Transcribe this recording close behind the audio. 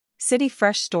City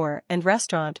Fresh Store and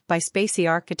Restaurant by Spacy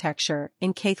Architecture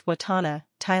in KHET WATTHANA,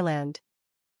 Thailand.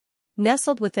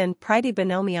 Nestled within Pridi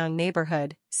Banomyong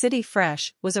neighborhood, City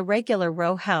Fresh was a regular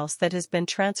row house that has been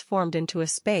transformed into a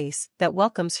space that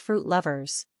welcomes fruit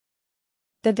lovers.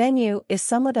 The venue is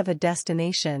somewhat of a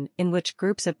destination in which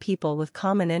groups of people with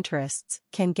common interests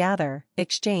can gather,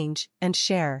 exchange, and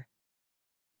share.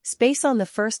 Space on the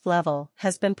first level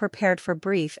has been prepared for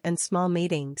brief and small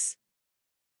meetings.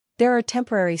 There are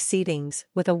temporary seatings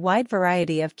with a wide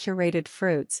variety of curated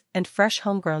fruits and fresh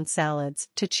homegrown salads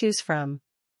to choose from.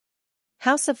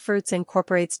 House of Fruits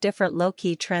incorporates different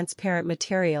low-key transparent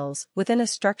materials within a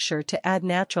structure to add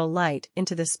natural light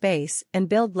into the space and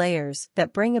build layers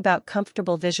that bring about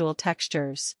comfortable visual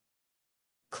textures.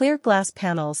 Clear glass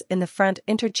panels in the front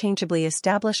interchangeably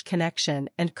establish connection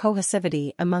and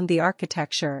cohesivity among the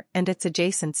architecture and its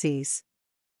adjacencies.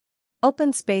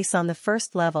 Open space on the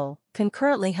first level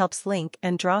concurrently helps link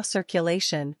and draw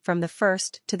circulation from the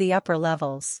first to the upper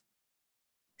levels.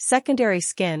 Secondary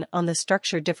skin on the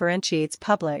structure differentiates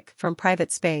public from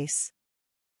private space.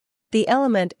 The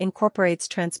element incorporates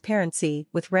transparency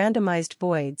with randomized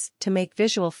voids to make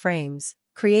visual frames,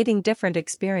 creating different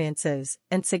experiences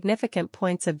and significant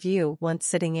points of view once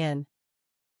sitting in.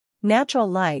 Natural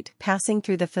light passing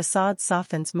through the facade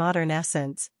softens modern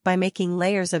essence by making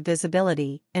layers of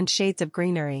visibility and shades of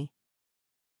greenery.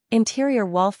 Interior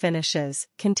wall finishes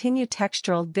continue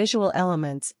textural visual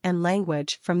elements and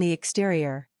language from the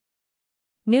exterior.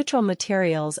 Neutral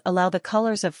materials allow the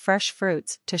colors of fresh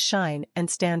fruits to shine and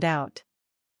stand out.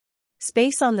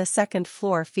 Space on the second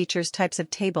floor features types of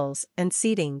tables and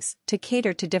seatings to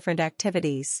cater to different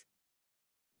activities.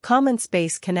 Common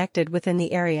space connected within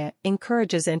the area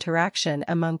encourages interaction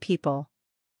among people.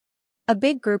 A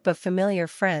big group of familiar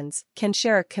friends can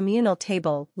share a communal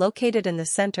table located in the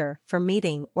center for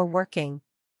meeting or working.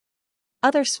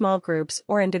 Other small groups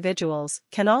or individuals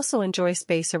can also enjoy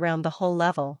space around the whole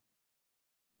level.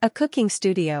 A cooking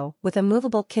studio with a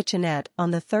movable kitchenette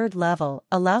on the third level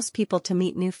allows people to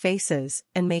meet new faces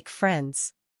and make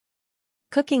friends.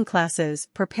 Cooking classes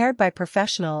prepared by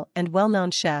professional and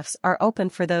well-known chefs are open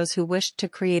for those who wish to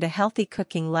create a healthy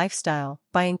cooking lifestyle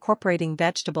by incorporating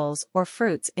vegetables or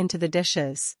fruits into the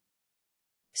dishes.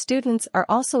 Students are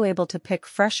also able to pick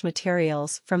fresh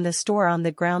materials from the store on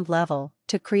the ground level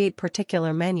to create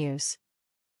particular menus.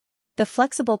 The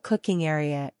flexible cooking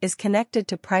area is connected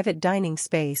to private dining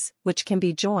space, which can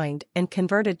be joined and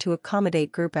converted to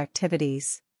accommodate group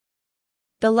activities.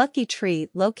 The lucky tree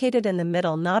located in the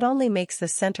middle not only makes the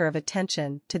center of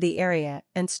attention to the area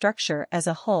and structure as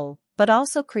a whole, but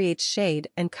also creates shade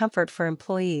and comfort for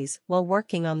employees while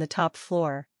working on the top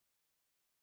floor.